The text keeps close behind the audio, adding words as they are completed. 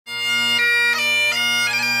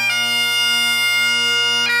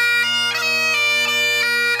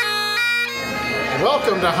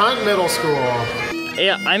welcome to Hunt Middle School.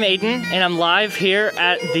 Yeah, I'm Aiden, and I'm live here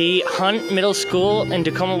at the Hunt Middle School in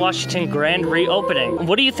Tacoma, Washington grand reopening.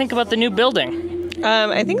 What do you think about the new building?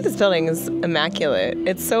 I think this building is immaculate.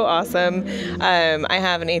 It's so awesome. I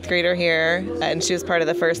have an 8th grader here, and she was part of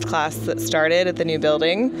the first class that started at the new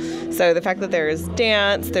building. So the fact that there's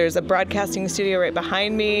dance, there's a broadcasting studio right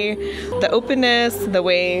behind me, the openness, the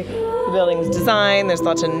way the building's designed, there's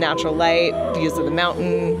lots of natural light, views of the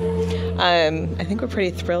mountain. I think we're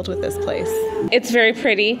pretty thrilled with this place. It's very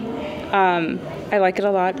pretty. I like it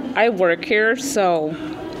a lot. I work here, so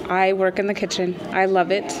I work in the kitchen. I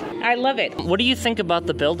love it. I love it. What do you think about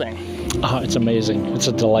the building? It's amazing. It's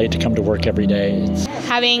a delight to come to work every day.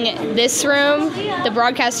 Having this room, the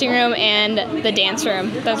broadcasting room, and the dance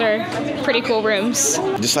room. Those are pretty cool rooms.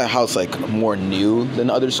 Just like how it's like more new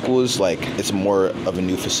than other schools, like it's more of a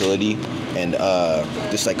new facility, and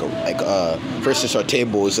just for instance, our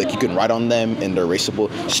tables, like you can write on them and they're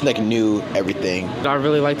erasable. Just like new everything. I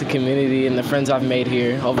really like the community and the friends I've made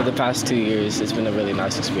here over the past 2 years. It's been a really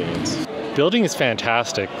nice experience. Building is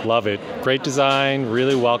fantastic. Love it. Great design,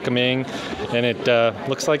 really welcoming, and it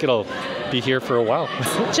looks like it'll be here for a while.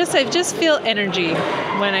 I just feel energy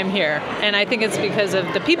when I'm here, and I think it's because of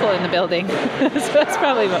the people in the building. So that's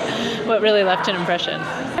probably what really left an impression.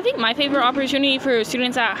 I think my favorite opportunity for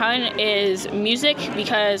students at Hunt is music,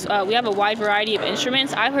 because we have a wide variety of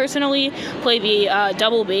instruments. I personally play the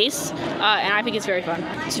double bass, and I think it's very fun.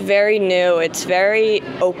 It's very new. It's very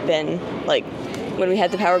open, like when we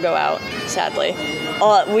had the power go out, sadly.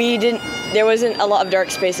 There wasn't a lot of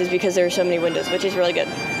dark spaces because there were so many windows, which is really good.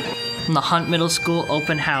 From the Hunt Middle School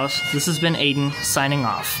Open House, this has been Aiden signing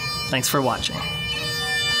off. Thanks for watching.